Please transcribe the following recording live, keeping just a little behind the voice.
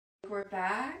we're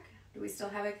back. Do we still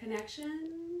have a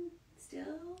connection?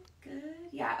 Still good?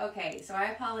 Yeah, okay. So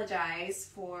I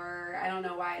apologize for, I don't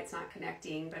know why it's not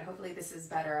connecting, but hopefully this is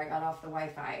better. I got off the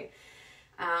Wi-Fi.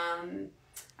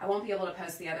 I won't be able to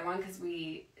post the other one because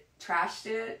we trashed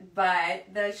it, but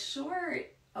the short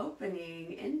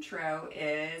opening intro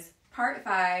is part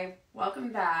 5.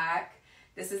 Welcome back.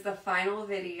 This is the final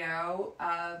video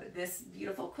of this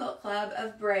beautiful quilt club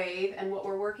of Brave, and what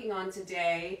we're working on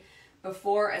today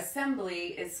before assembly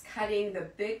is cutting the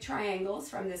big triangles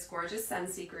from this gorgeous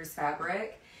Sunseekers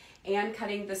fabric and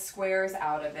cutting the squares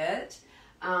out of it.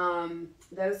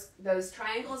 Those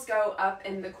triangles go up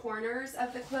in the corners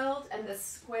of the quilt, and the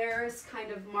squares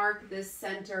kind of mark this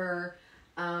center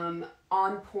on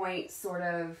point sort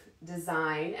of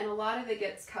design, and a lot of it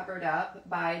gets covered up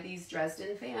by these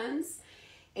Dresden fans.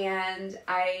 And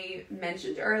I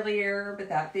mentioned earlier, but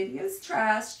that video's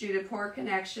trashed due to poor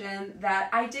connection, that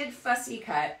I did fussy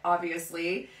cut,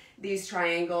 obviously, these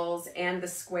triangles and the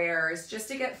squares just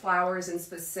to get flowers in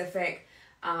specific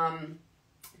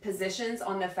positions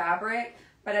on the fabric.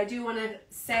 But I do want to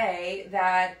say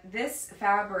that this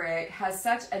fabric has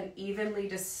such an evenly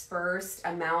dispersed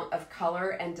amount of color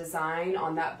and design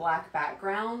on that black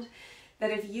background that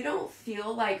if you don't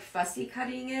feel like fussy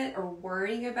cutting it or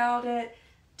worrying about it,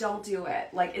 don't do it.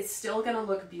 Like, it's still gonna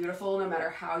look beautiful no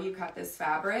matter how you cut this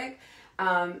fabric.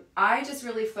 I just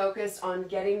really focused on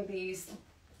getting these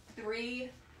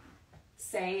 3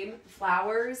 same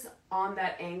flowers on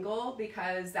that angle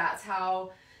because that's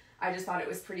how I just thought it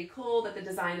was pretty cool that the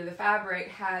design of the fabric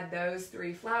had those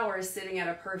 3 flowers sitting at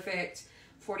a perfect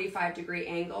 45-degree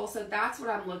angle. So that's what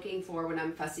I'm looking for when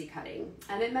I'm fussy cutting.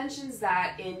 And it mentions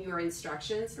that in your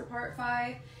instructions for part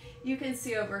 5. You can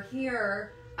see over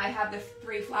here, I have the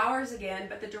 3 flowers again,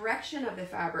 but the direction of the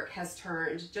fabric has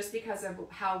turned just because of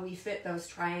how we fit those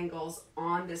triangles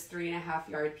on this 3.5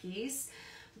 yard piece.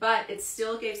 But it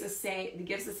still gives the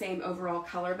same overall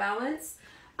color balance.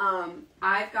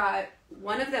 I've got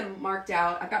one of them marked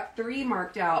out. I've got 3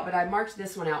 marked out, but I marked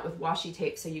this one out with washi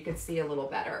tape so you could see a little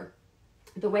better.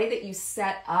 The way that you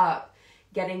set up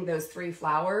getting those 3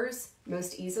 flowers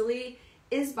most easily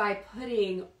is by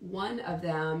putting one of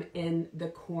them in the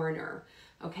corner.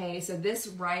 Okay, so this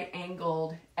right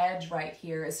angled edge right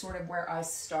here is sort of where I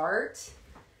start,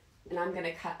 and I'm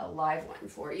gonna cut a live one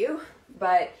for you.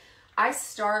 But I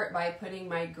start by putting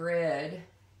my grid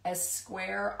as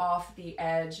square off the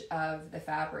edge of the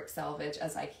fabric selvage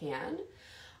as I can,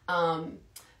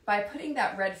 by putting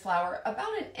that red flower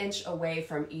about 1 inch away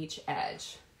from each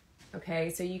edge.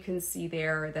 Okay, so you can see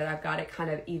there that I've got it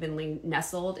kind of evenly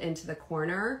nestled into the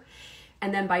corner.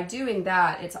 And then by doing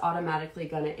that, it's automatically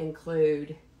going to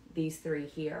include these 3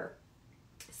 here.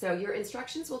 So your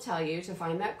instructions will tell you to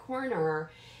find that corner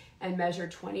and measure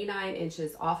 29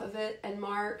 inches off of it and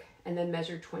mark, and then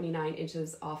measure 29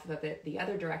 inches off of it the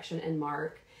other direction and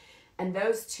mark. And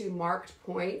those 2 marked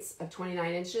points of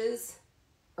 29 inches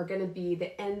are going to be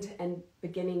the end and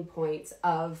beginning points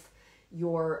of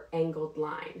your angled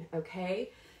line,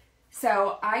 okay?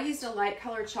 So I used a light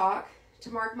color chalk to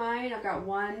mark mine. I've got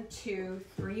 1, 2,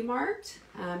 3 marked.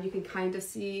 You can kind of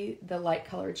see the light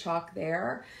colored chalk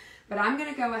there, but I'm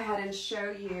gonna go ahead and show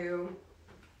you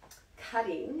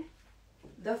cutting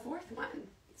the 4th one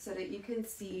so that you can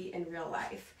see in real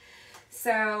life.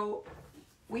 So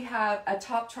we have a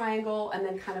top triangle and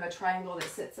then kind of a triangle that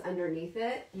sits underneath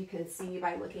it. You can see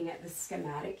by looking at the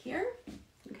schematic here,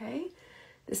 okay?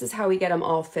 This is how we get them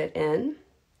all fit in.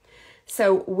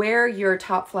 So where your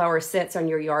top flower sits on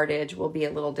your yardage will be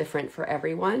a little different for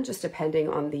everyone, just depending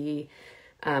on the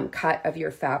cut of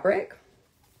your fabric.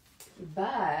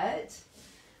 But,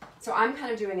 so I'm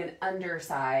kind of doing an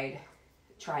underside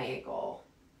triangle.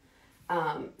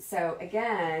 So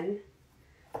again,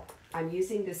 I'm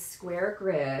using this square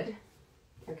grid,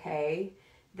 okay?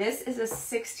 This is a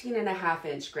 16.5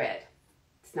 inch grid.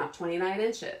 It's not 29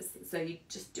 inches. So you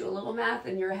just do a little math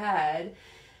in your head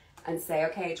and say,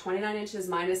 okay, 29 inches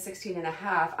minus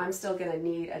 16.5, I'm still gonna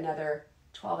need another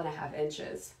 12.5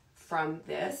 inches from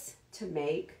this to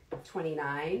make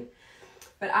 29.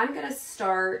 But I'm gonna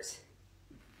start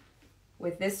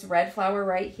with this red flower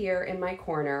right here in my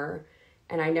corner,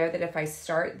 and I know that if I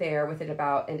start there with it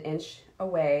about 1 inch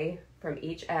away from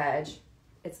each edge,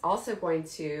 it's also going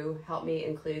to help me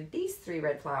include these 3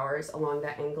 red flowers along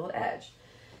that angled edge.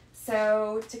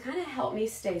 So to kind of help me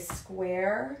stay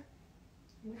square,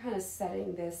 I'm kind of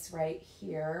setting this right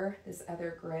here, this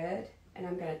other grid, and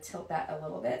I'm going to tilt that a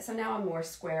little bit. So now I'm more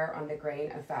square on the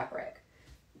grain of fabric,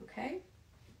 okay?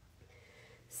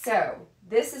 So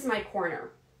this is my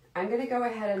corner. I'm going to go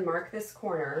ahead and mark this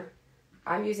corner.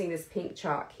 I'm using this pink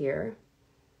chalk here.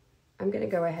 I'm going to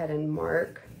go ahead and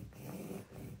mark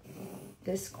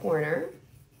this corner.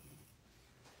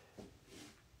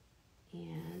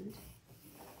 And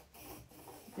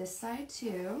this side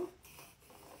too.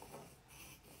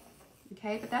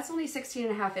 Okay, but that's only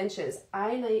 16.5 inches.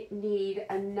 I need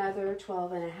another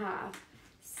 12.5.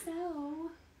 So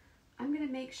I'm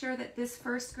gonna make sure that this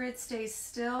first grid stays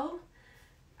still.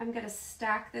 I'm gonna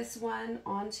stack this one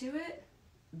onto it,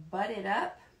 butt it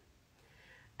up,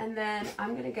 and then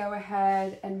I'm gonna go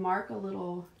ahead and mark a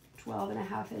little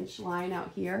 12.5 inch line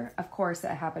out here. Of course,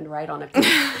 that happened right on a pink.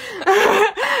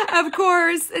 Of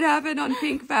course, it happened on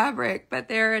pink fabric, but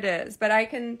there it is. But I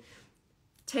can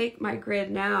take my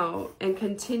grid now and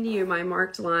continue my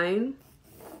marked line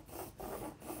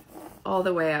all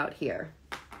the way out here.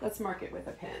 Let's mark it with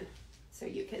a pen so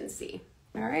you can see.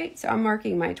 All right, so I'm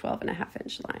marking my 12.5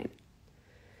 inch line.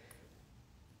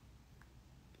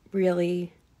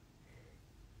 Really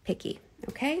picky,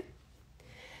 okay?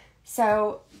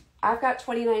 So I've got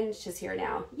 29 inches here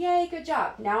now. Yay, good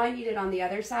job. Now I need it on the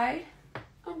other side.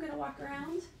 I'm gonna walk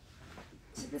around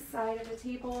to the side of the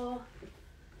table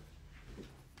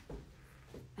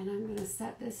and I'm gonna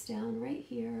set this down right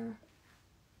here.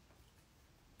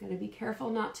 Gonna be careful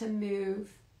not to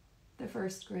move the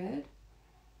first grid.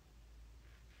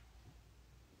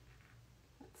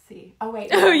 Let's see. Oh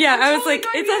wait. Oh yeah, I was like,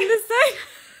 it's on this side.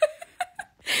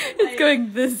 It's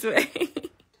going this way.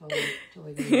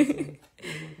 Totally this way. Oh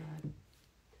my God.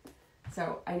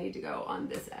 So I need to go on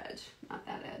this edge, not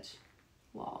that edge.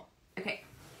 Wall. Okay,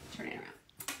 turn it around.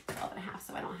 12.5,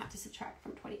 so I don't have to subtract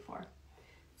from 24.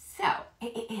 So,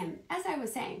 as I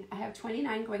was saying, I have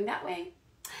 29 going that way,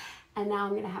 and now I'm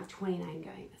going to have 29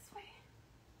 going this way.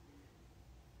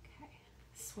 Okay,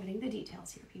 sweating the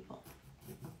details here, people.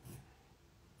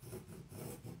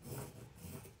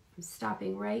 I'm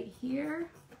stopping right here.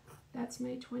 That's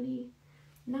my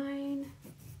 29,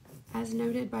 as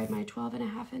noted by my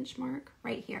 12.5 inch mark,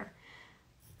 right here.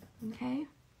 Okay.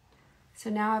 So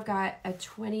now I've got a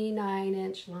 29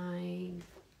 inch line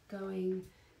going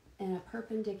in a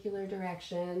perpendicular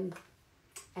direction,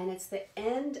 and it's the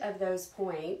end of those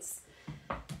points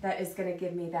that is going to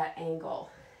give me that angle,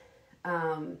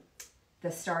 the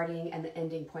starting and the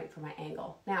ending point for my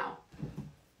angle. Now,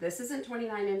 this isn't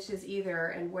 29 inches either,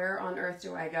 and where on earth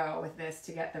do I go with this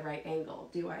to get the right angle?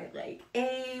 Do I like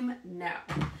aim? No.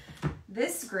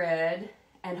 This grid,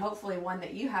 and hopefully one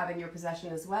that you have in your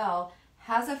possession as well,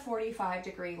 has a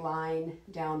 45-degree line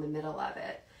down the middle of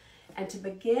it. And to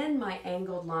begin my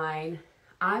angled line,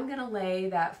 I'm gonna lay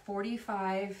that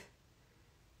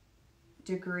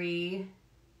 45-degree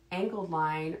angled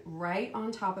line right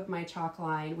on top of my chalk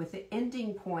line with the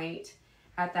ending point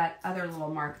at that other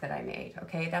little mark that I made,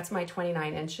 okay? That's my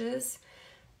 29 inches.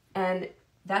 And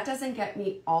that doesn't get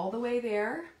me all the way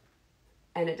there,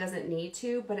 and it doesn't need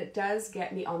to, but it does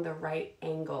get me on the right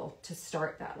angle to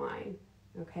start that line,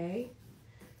 okay?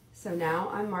 So now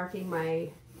I'm marking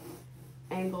my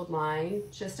angled line,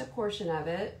 just a portion of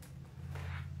it.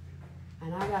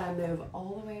 And I gotta move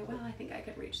all the way, well, I think I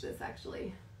can reach this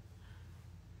actually.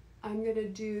 I'm gonna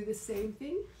do the same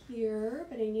thing here,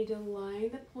 but I need to line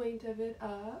the point of it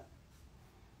up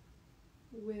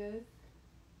with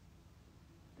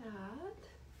that.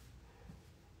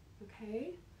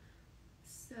 Okay,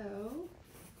 so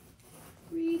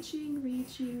reaching.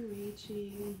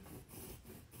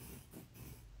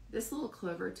 This little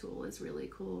clover tool is really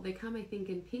cool. They come, I think,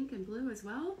 in pink and blue as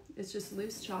well. It's just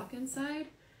loose chalk inside,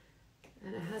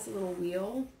 and it has a little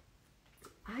wheel.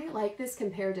 I like this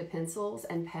compared to pencils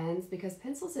and pens, because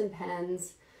pencils and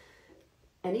pens,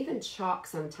 and even chalk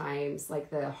sometimes, like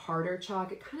the harder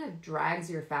chalk, it kind of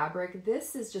drags your fabric.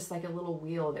 This is just like a little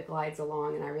wheel that glides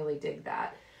along, and I really dig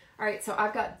that. All right, so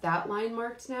I've got that line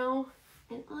marked now,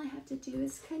 and all I have to do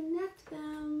is connect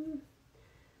them,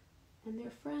 and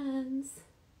they're friends.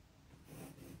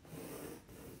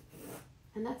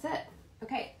 And that's it.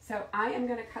 Okay, so I am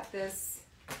gonna cut this,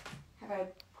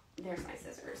 there's my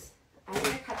scissors. I'm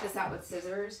gonna cut this out with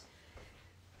scissors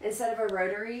instead of a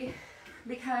rotary,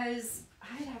 because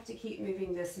I'd have to keep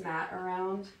moving this mat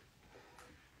around.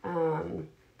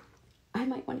 I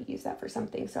might want to use that for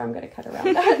something, so I'm gonna cut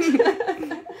around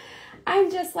that.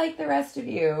 I'm just like the rest of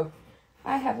you.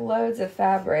 I have loads of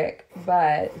fabric,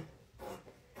 but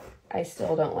I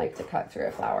still don't like to cut through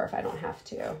a flower if I don't have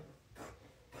to.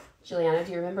 Juliana,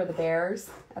 do you remember the bears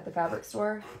at the fabric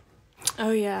store?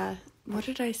 Oh, yeah. What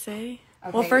did I say?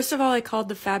 Okay. Well, first of all, I called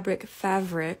the fabric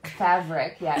fabric.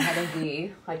 Fabric, yeah, it had a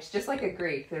V. Like, just like a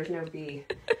Greek, there's no B.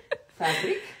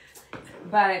 Fabric.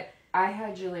 But I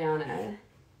had Juliana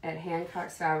at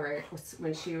Hancock's Fabric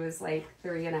when she was like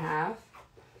 3.5.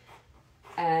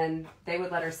 and they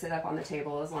would let her sit up on the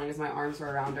table as long as my arms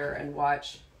were around her and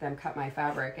watch them cut my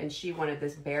fabric. And she wanted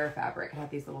this bear fabric. It had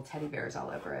these little teddy bears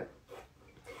all over it.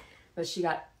 But she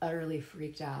got utterly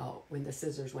freaked out when the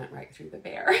scissors went right through the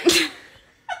bear. Why are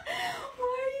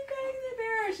you cutting the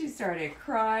bear? She started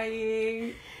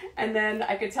crying. And then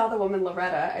I could tell the woman,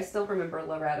 Loretta, I still remember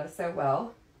Loretta so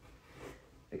well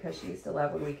because she used to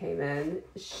love when we came in.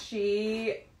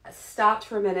 She stopped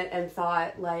for a minute and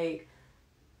thought, like,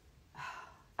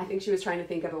 I think she was trying to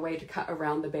think of a way to cut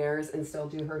around the bears and still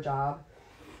do her job.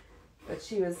 But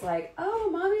she was like, oh,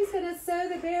 Mommy's going to sew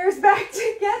the bears back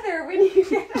together when you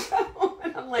get home.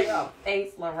 And I'm like, oh,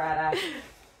 thanks, Loretta.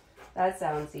 That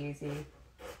sounds easy.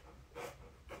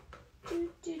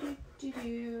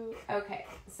 Okay,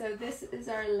 so this is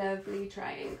our lovely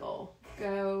triangle.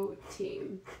 Go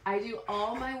team. I do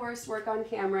all my worst work on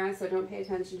camera, so don't pay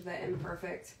attention to the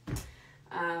imperfect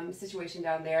situation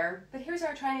down there. But here's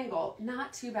our triangle.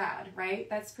 Not too bad, right?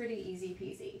 That's pretty easy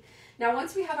peasy. Now,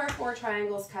 once we have our 4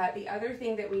 triangles cut, the other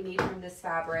thing that we need from this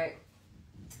fabric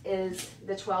is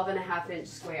the 12.5-inch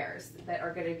squares that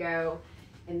are going to go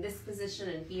in this position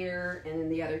and here and in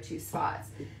the other 2 spots.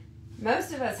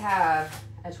 Most of us have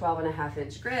a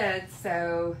 12.5-inch grid,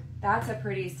 so that's a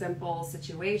pretty simple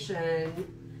situation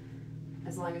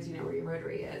as long as you know where your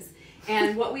rotary is.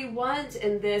 And what we want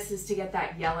in this is to get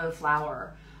that yellow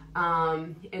flower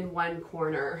in one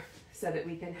corner so that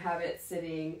we can have it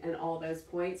sitting in all those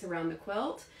points around the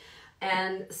quilt.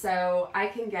 And so I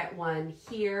can get one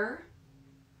here,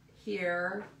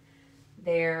 here,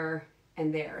 there,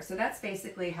 and there. So that's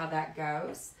basically how that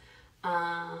goes.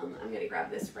 I'm going to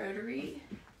grab this rotary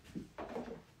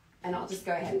and I'll just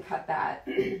go ahead and cut that.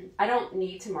 I don't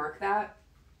need to mark that,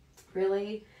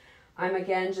 really. I'm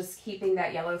again just keeping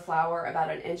that yellow flower about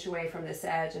 1 inch away from this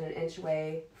edge and 1 inch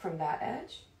away from that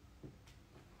edge.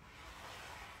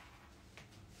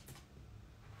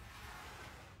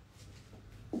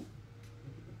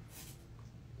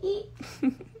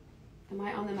 Am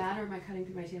I on the mat or am I cutting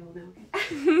through my table now? Okay.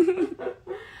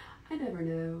 I never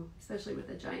know, especially with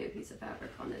a giant piece of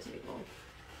fabric on the table.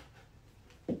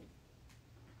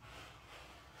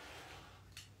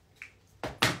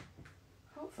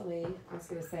 Hopefully, I was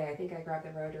going to say, I think I grabbed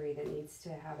the rotary that needs to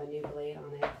have a new blade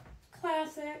on it.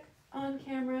 Classic, on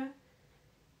camera,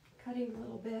 cutting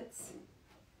little bits.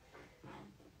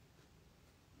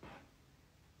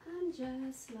 I'm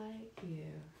just like you.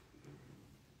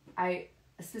 I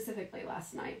specifically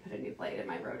last night put a new blade in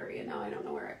my rotary and now I don't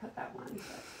know where I put that one,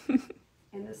 but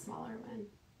in the smaller one.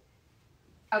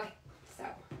 Okay, so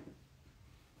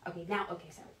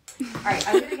all right,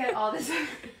 I'm gonna get all this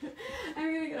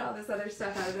other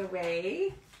stuff out of the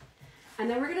way, and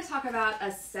then we're gonna talk about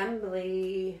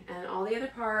assembly and all the other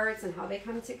parts and how they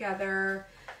come together.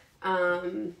 All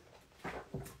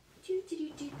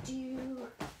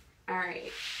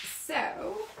right,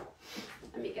 so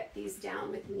let me get these down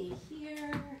with me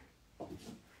here.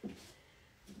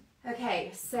 Okay,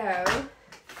 so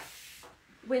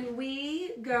when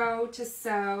we go to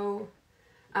sew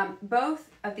both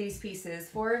of these pieces,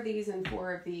 4 of these and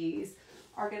 4 of these,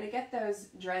 are going to get those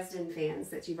Dresden fans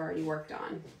that you've already worked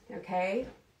on, okay?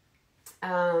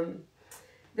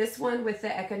 This one with the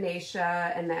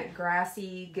echinacea and that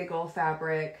grassy giggle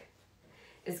fabric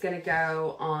is going to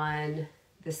go on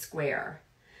the square.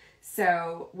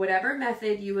 So whatever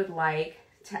method you would like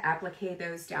to applique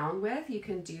those down with, you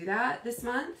can do that this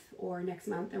month or next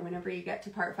month or whenever you get to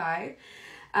part 5.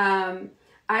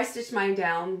 I stitched mine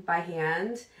down by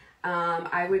hand.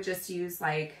 I would just use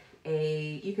like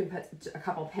you can put a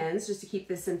couple pins just to keep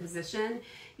this in position.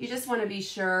 You just want to be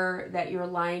sure that you're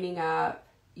lining up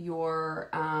your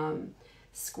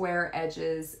square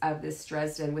edges of this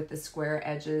Dresden with the square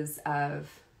edges of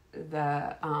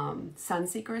the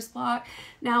Sunseekers block.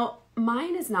 Now,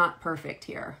 mine is not perfect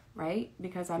here, right?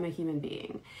 Because I'm a human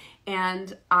being.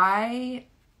 And I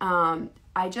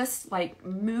just like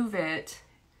move it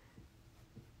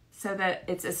so that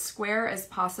it's as square as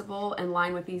possible in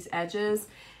line with these edges.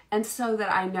 And so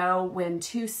that I know when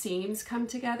 2 seams come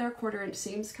together, 1/4 inch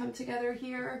seams come together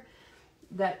here,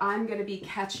 that I'm going to be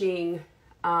catching,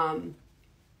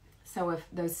 so if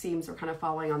those seams are kind of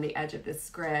falling on the edge of this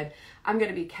grid, I'm going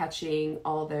to be catching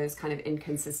all those kind of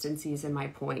inconsistencies in my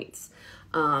points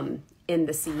in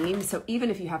the seam. So even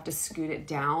if you have to scoot it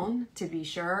down to be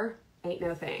sure, ain't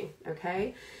no thing,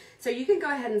 okay? So you can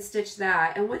go ahead and stitch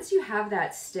that. And once you have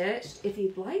that stitched, if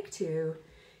you'd like to,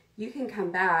 you can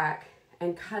come back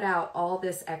and cut out all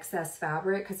this excess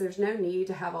fabric because there's no need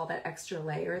to have all that extra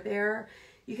layer there.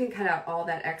 You can cut out all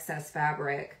that excess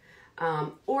fabric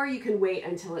Or you can wait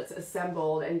until it's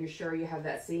assembled and you're sure you have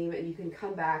that seam, and you can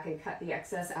come back and cut the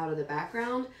excess out of the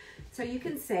background. So you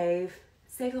can save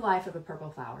the life of a purple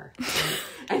flower.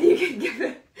 And you can give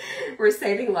it, we're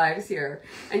saving lives here,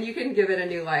 and you can give it a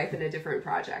new life in a different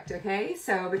project, okay?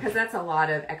 So, because that's a lot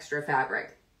of extra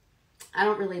fabric. I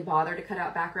don't really bother to cut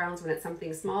out backgrounds when it's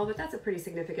something small, but that's a pretty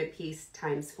significant piece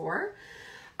times 4.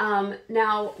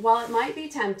 Now, while it might be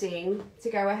tempting to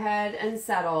go ahead and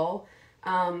settle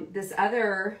this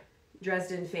other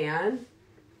Dresden fan,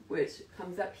 which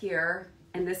comes up here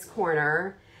in this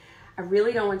corner, I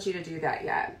really don't want you to do that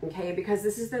yet, okay? Because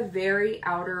this is the very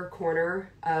outer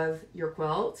corner of your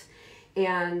quilt.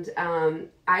 And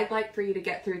I'd like for you to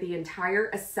get through the entire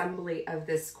assembly of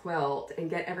this quilt and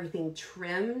get everything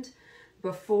trimmed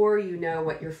before you know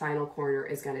what your final corner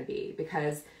is going to be.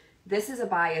 Because this is a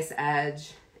bias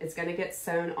edge. It's going to get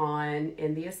sewn on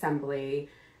in the assembly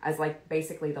as like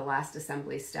basically the last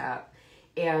assembly step.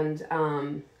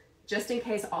 And just in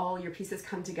case all your pieces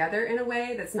come together in a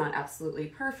way that's not absolutely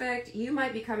perfect, you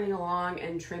might be coming along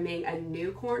and trimming a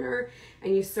new corner,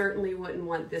 and you certainly wouldn't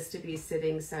want this to be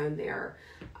sitting sewn there.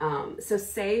 So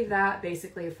save that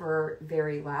basically for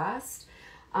very last.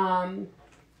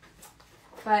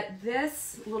 But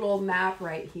this little map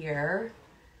right here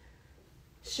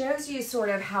shows you sort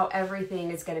of how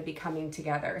everything is going to be coming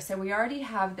together. So we already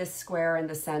have this square in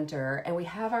the center, and we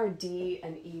have our D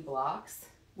and E blocks.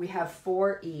 We have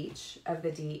 4 each of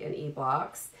the D and E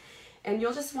blocks, and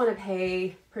you'll just want to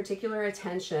pay particular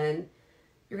attention.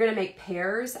 You're going to make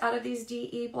pairs out of these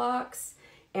DE blocks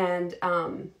and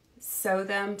sew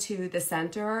them to the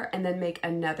center, and then make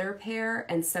another pair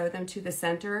and sew them to the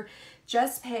center.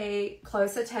 Just pay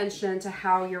close attention to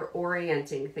how you're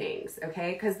orienting things,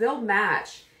 okay? Because they'll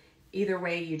match either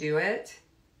way you do it.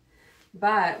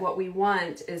 But what we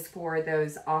want is for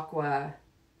those aqua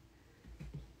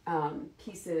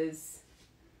pieces.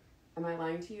 Am I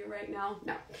lying to you right now?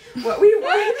 No. What we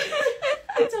want,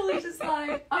 I totally just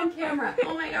lied on camera.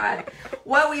 Oh my God.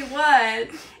 What we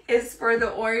want is for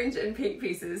the orange and pink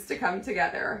pieces to come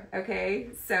together, okay?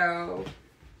 So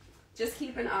just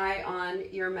keep an eye on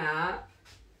your map,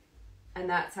 and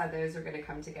that's how those are going to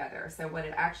come together. So what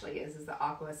it actually is the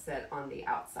aqua sit on the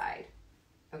outside,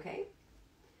 okay?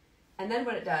 And then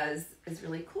what it does is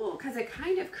really cool because it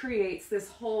kind of creates this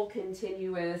whole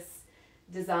continuous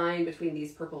design between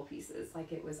these purple pieces.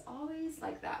 Like it was always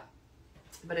like that.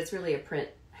 But it's really a print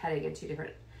heading in 2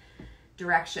 different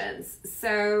directions.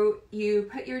 So you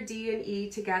put your D and E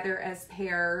together as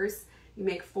pairs. You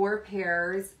make 4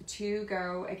 pairs, 2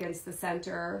 go against the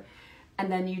center.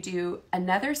 And then you do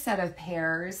another set of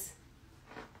pairs.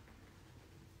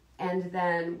 And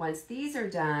then once these are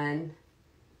done,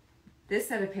 this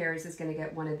set of pairs is going to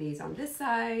get one of these on this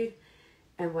side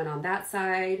and one on that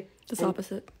side. It's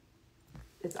opposite.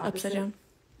 It's opposite? Upside down.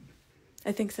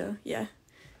 I think so, yeah.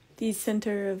 The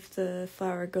center of the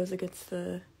flower goes against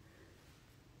that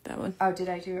one. Oh, did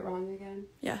I do it wrong again?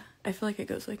 Yeah, I feel like it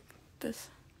goes like this.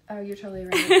 Oh, you're totally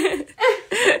right.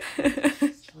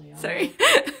 Sorry.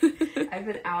 I've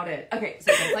been outed. Okay,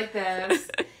 so it goes like this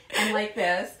and like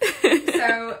this.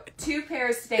 So 2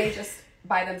 pairs stay just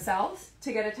by themselves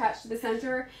to get attached to the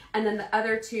center, and then the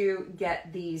other 2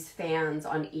 get these fans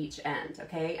on each end,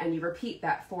 okay? And you repeat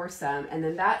that foursome, and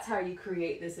then that's how you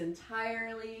create this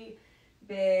entirely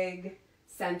big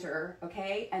center,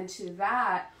 okay? And to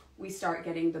that, we start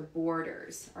getting the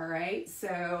borders, all right?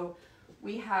 So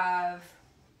we have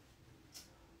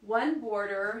 1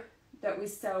 border that we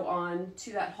sew on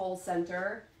to that whole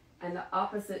center, and the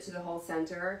opposite to the whole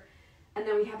center. And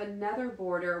then we have another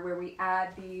border where we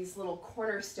add these little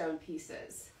cornerstone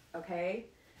pieces, okay,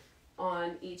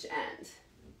 on each end.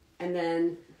 And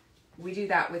then we do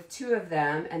that with 2 of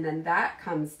them, and then that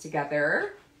comes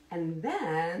together. And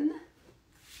then,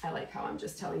 I like how I'm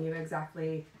just telling you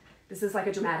exactly, this is like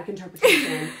a dramatic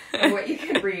interpretation of what you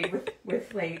can read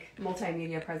with like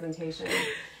multimedia presentation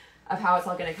of how it's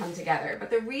all going to come together. But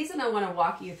the reason I want to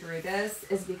walk you through this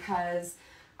is because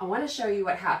I want to show you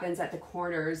what happens at the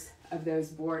corners of those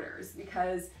borders,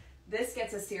 because this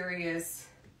gets a serious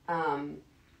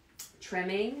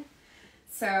trimming.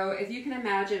 So if you can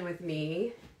imagine with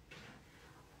me,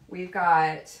 we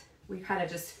kind of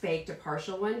just faked a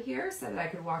partial one here so that I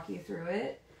could walk you through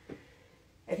it.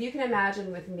 If you can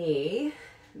imagine with me,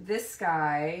 this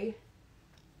guy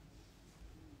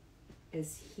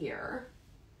is here,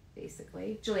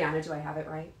 basically. Juliana, do I have it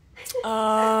right?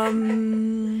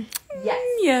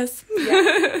 Yes.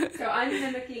 Yes. So I'm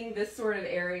mimicking this sort of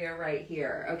area right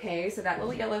here, okay? So that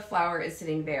little yellow flower is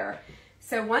sitting there.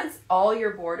 So once all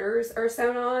your borders are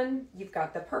sewn on, you've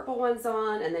got the purple ones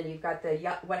on, and then you've got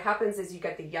what happens is you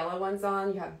get the yellow ones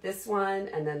on, you have this one,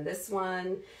 and then this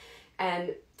one.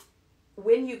 And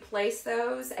when you place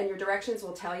those, and your directions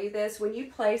will tell you this, when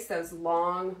you place those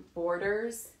long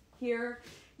borders here,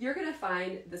 you're gonna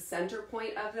find the center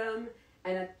point of them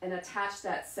and attach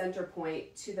that center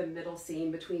point to the middle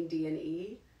seam between D and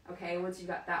E. Okay, once you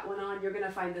got that one on, you're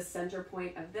gonna find the center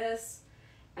point of this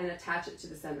and attach it to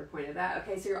the center point of that.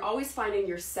 Okay, so you're always finding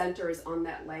your centers on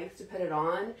that length to put it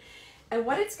on. And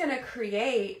what it's gonna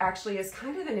create actually is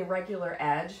kind of an irregular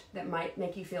edge that might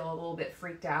make you feel a little bit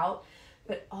freaked out,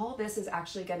 but all this is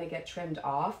actually gonna get trimmed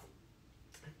off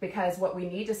because what we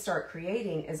need to start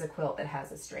creating is a quilt that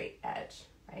has a straight edge,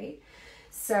 right?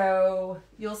 So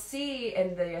you'll see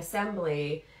in the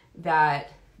assembly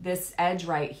that this edge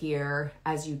right here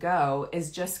as you go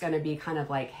is just going to be kind of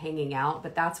like hanging out,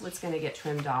 but that's what's going to get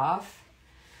trimmed off.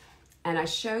 And I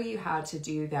show you how to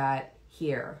do that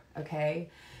here,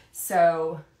 okay?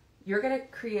 So you're going to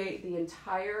create the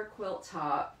entire quilt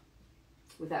top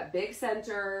with that big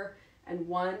center and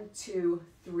 1, 2,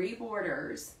 3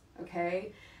 borders,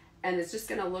 okay? And it's just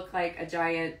going to look like a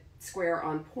giant square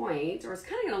on point, or it's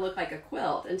kind of going to look like a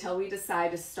quilt until we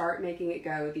decide to start making it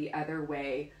go the other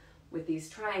way with these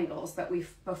triangles. But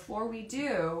before we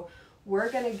do, we're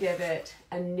going to give it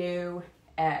a new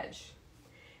edge.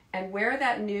 And where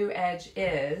that new edge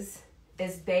is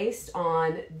based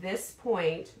on this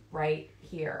point right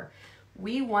here.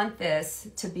 We want this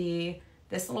to be,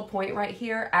 this little point right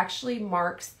here actually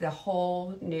marks the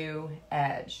whole new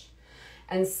edge.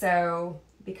 And so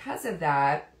because of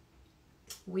that,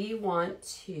 we want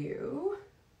to,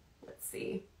 let's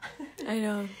see. I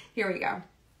know. Here we go.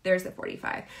 There's the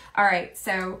 45. All right,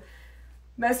 so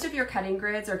most of your cutting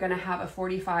grids are gonna have a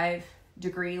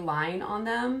 45-degree line on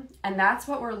them, and that's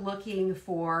what we're looking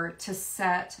for to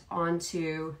set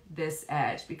onto this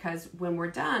edge, because when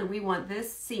we're done, we want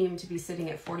this seam to be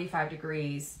sitting at 45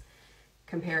 degrees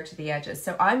compared to the edges.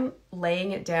 So I'm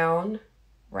laying it down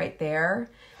right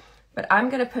there, but I'm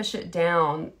gonna push it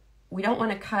down. We don't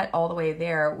wanna cut all the way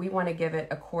there. We wanna give it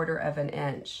 1/4 of an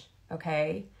inch,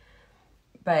 okay?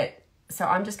 So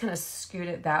I'm just gonna scoot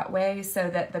it that way so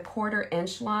that the 1/4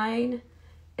 inch line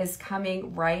is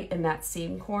coming right in that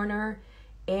seam corner,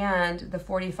 and the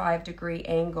 45-degree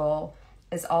angle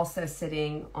is also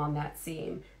sitting on that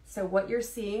seam. So what you're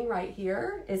seeing right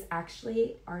here is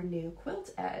actually our new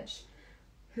quilt edge.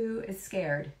 Who is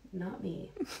scared? Not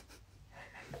me.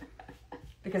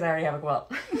 Because I already have a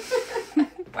quilt.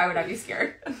 Why would I be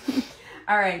scared?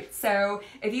 All right, so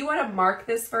if you want to mark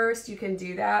this first, you can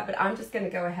do that, but I'm just going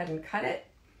to go ahead and cut it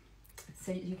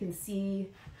so you can see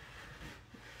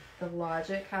the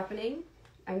logic happening.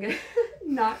 I'm going to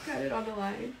not cut it on the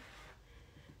line.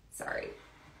 Sorry,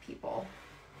 people.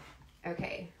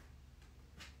 Okay.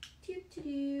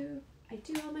 I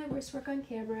do all my worst work on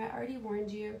camera. I already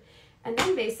warned you. And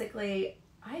then basically,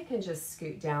 I can just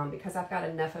scoot down because I've got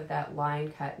enough of that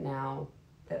line cut now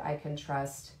that I can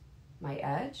trust my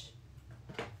edge.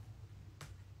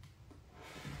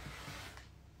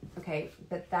 Okay,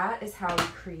 but that is how we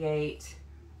create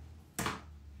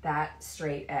that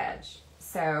straight edge.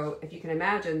 So if you can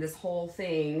imagine, this whole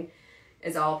thing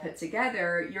is all put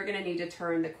together. You're gonna need to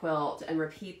turn the quilt and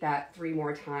repeat that 3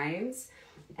 more times.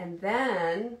 And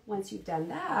then once you've done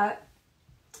that,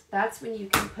 that's when you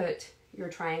can put your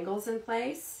triangles in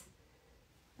place,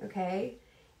 okay?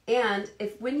 And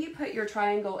when you put your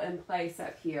triangle in place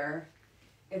up here,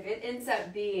 if it ends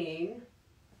up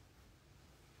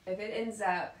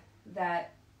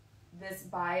that this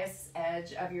bias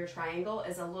edge of your triangle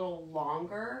is a little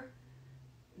longer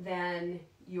than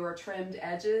your trimmed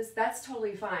edges, that's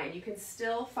totally fine. You can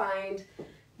still find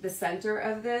the center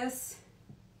of this,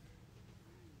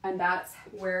 and that's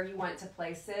where you want to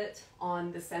place it,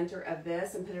 on the center of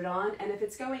this, and put it on. And if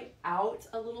it's going out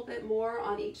a little bit more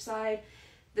on each side,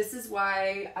 this is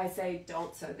why I say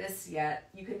don't sew this yet.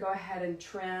 You can go ahead and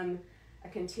trim a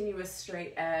continuous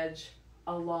straight edge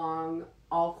along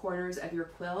all corners of your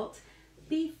quilt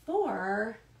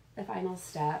before the final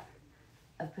step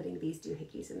of putting these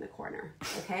doohickeys in the corner,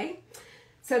 okay?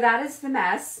 So that is the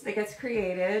mess that gets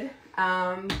created,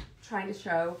 trying to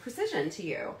show precision to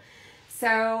you.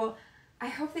 So I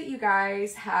hope that you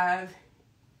guys have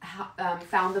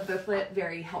found the booklet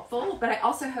very helpful, but I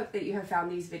also hope that you have found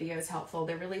these videos helpful.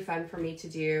 They're really fun for me to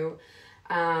do.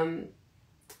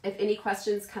 If any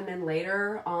questions come in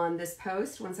later on this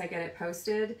post, once I get it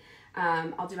posted,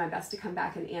 I'll do my best to come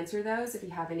back and answer those if you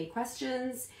have any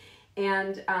questions.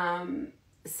 And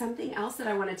something else that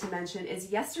I wanted to mention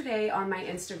is yesterday on my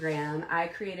Instagram, I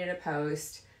created a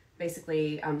post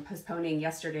basically postponing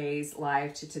yesterday's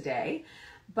live to today.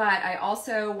 But I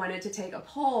also wanted to take a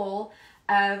poll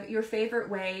of your favorite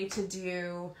way to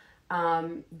do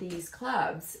these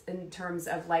clubs in terms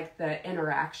of like the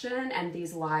interaction and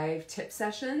these live tip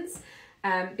sessions.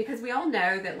 Because we all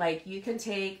know that like you can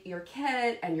take your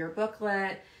kit and your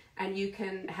booklet and you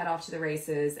can head off to the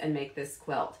races and make this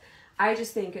quilt. I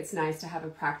just think it's nice to have a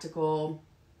practical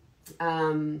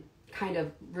kind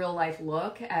of real life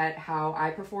look at how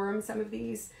I perform some of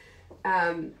these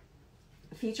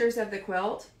features of the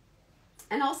quilt.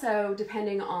 And also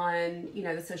depending on, you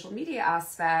know, the social media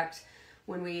aspect,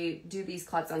 when we do these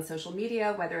clubs on social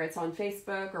media, whether it's on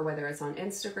Facebook or whether it's on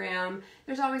Instagram,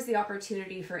 there's always the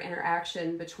opportunity for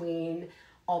interaction between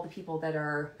all the people that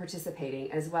are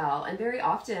participating as well. And very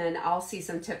often I'll see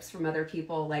some tips from other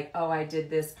people like, oh, I did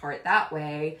this part that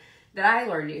way, that I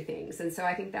learn new things. And so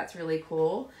I think that's really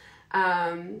cool.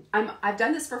 I've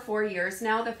done this for 4 years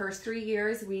now. The first 3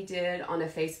 years we did on a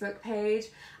Facebook page.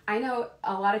 I know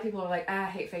a lot of people are like, I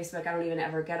hate Facebook. I don't even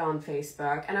ever get on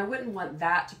Facebook. And I wouldn't want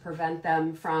that to prevent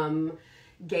them from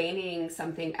gaining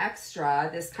something extra,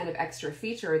 this kind of extra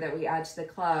feature that we add to the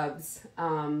clubs,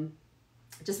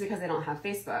 just because they don't have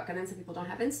Facebook. And then some people don't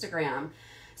have Instagram.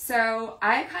 So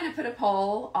I kind of put a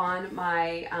poll on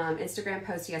my Instagram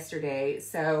post yesterday.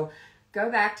 So go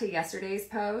back to yesterday's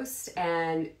post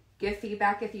and give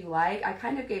feedback if you like. I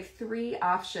kind of gave 3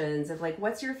 options of like,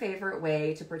 what's your favorite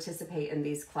way to participate in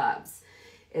these clubs?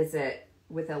 Is it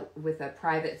with a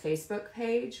private Facebook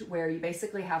page where you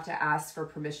basically have to ask for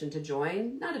permission to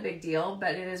join? Not a big deal,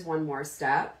 but it is one more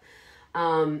step.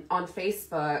 On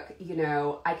Facebook, you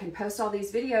know, I can post all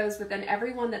these videos, but then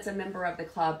everyone that's a member of the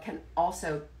club can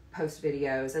also post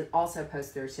videos and also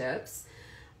post their tips.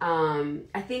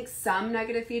 I think some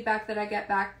negative feedback that I get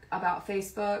back about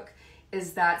Facebook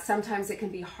is that sometimes it can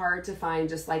be hard to find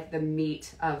just like the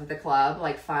meat of the club,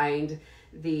 like find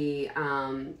the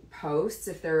posts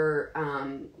if they're,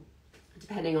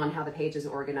 depending on how the page is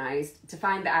organized, to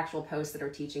find the actual posts that are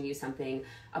teaching you something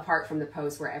apart from the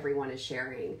posts where everyone is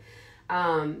sharing.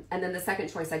 And then the second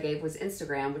choice I gave was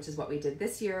Instagram, which is what we did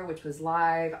this year, which was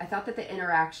live. I thought that the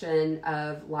interaction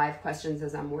of live questions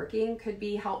as I'm working could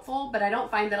be helpful, but I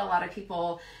don't find that a lot of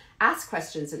people ask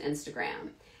questions in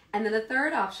Instagram. And then the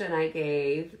third option I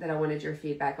gave that I wanted your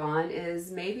feedback on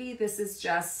is maybe this is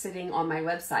just sitting on my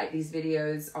website. These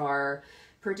videos are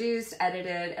produced,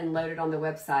 edited, and loaded on the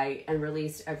website and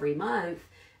released every month.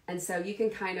 And so you can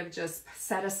kind of just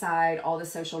set aside all the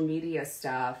social media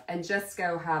stuff and just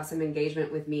go have some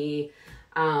engagement with me,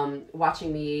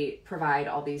 watching me provide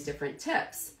all these different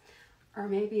tips. Or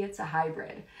maybe it's a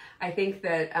hybrid. I think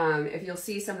that if you'll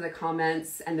see some of the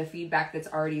comments and the feedback that's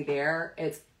already there,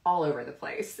 it's all over the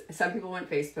place. Some people want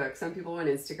Facebook, some people want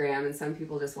Instagram, and some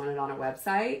people just want it on a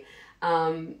website.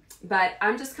 But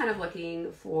I'm just kind of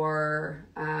looking for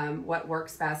what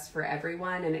works best for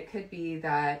everyone. And it could be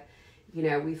that, you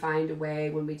know, we find a way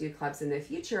when we do clubs in the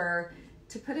future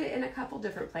to put it in a couple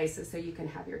different places so you can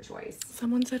have your choice.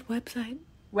 Someone said website.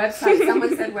 Website.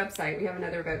 Someone said website. We have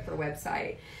another vote for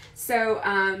website. So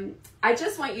I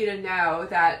just want you to know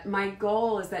that my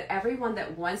goal is that everyone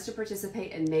that wants to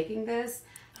participate in making this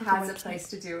has a place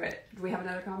to do it. Do we have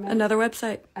another comment? Another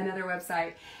website. Another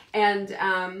website.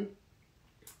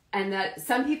 And that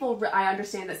some people, I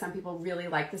understand that some people really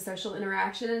like the social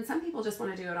interaction, and some people just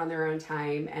want to do it on their own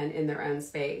time and in their own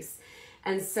space.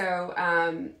 And so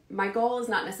my goal is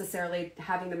not necessarily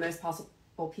having the most possible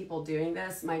people doing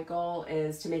this. My goal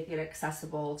is to make it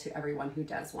accessible to everyone who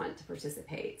does want to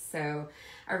participate. So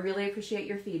I really appreciate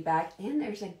your feedback. And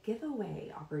there's a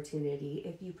giveaway opportunity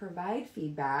if you provide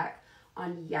feedback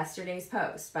on yesterday's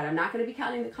post. But I'm not going to be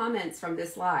counting the comments from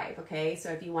this live, okay? So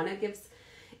if you want to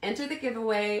enter the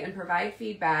giveaway and provide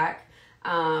feedback,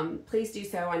 please do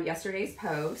so on yesterday's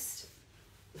post.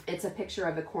 It's a picture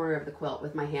of the corner of the quilt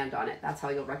with my hand on it. That's how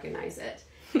you'll recognize it.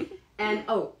 And,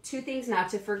 oh, 2 things not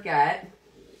to forget.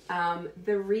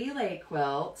 The relay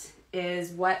quilt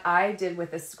is what I did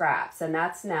with the scraps, and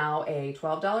that's now a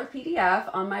 $12 PDF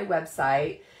on my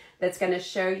website that's going to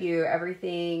show you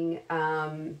everything.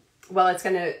 Well, it's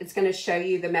going to show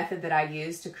you the method that I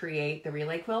used to create the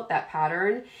relay quilt, that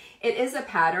pattern. It is a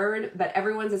pattern, but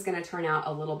everyone's is going to turn out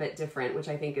a little bit different, which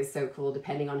I think is so cool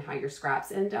depending on how your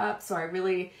scraps end up. So I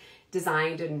really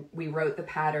designed and we wrote the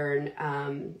pattern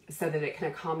so that it can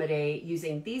accommodate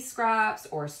using these scraps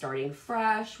or starting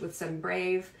fresh with some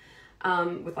brave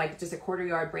with like just a 1/4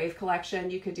 yard Brave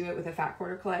collection. You could do it with a fat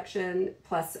quarter collection,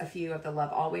 plus a few of the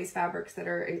Love Always fabrics that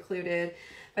are included.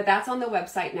 But that's on the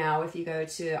website now. If you go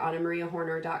to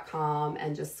AnnaMariaHorner.com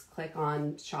and just click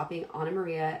on Shopping Anna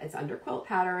Maria, it's under Quilt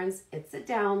Patterns. It's a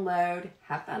download.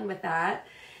 Have fun with that.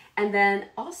 And then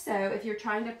also, if you're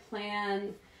trying to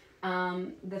plan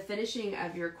the finishing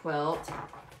of your quilt,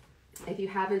 if you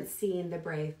haven't seen the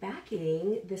Brave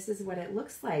backing, this is what it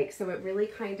looks like. So it really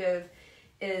kind of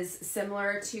is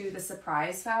similar to the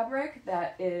surprise fabric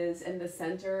that is in the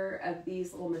center of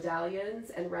these little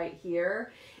medallions, and right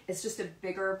here it's just a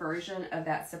bigger version of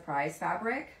that surprise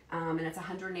fabric, and it's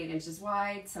 108 inches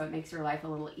wide, so it makes your life a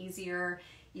little easier.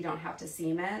 You don't have to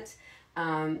seam it.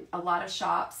 A lot of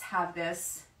shops have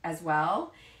this as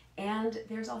well. And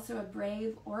there's also a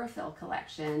Brave Aurifil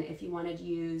collection if you wanted to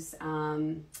use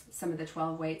some of the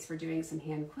 12 weights for doing some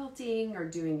hand quilting or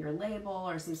doing your label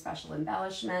or some special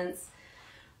embellishments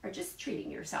or just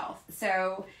treating yourself.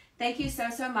 So thank you so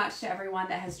much to everyone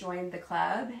that has joined the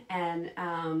club, and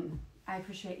I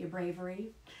appreciate your bravery.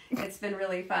 It's been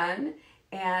really fun.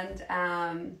 And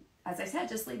as I said,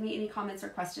 just leave me any comments or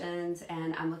questions,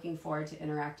 and I'm looking forward to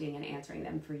interacting and answering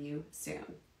them for you soon.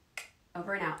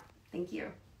 Over and out. Thank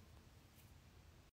you.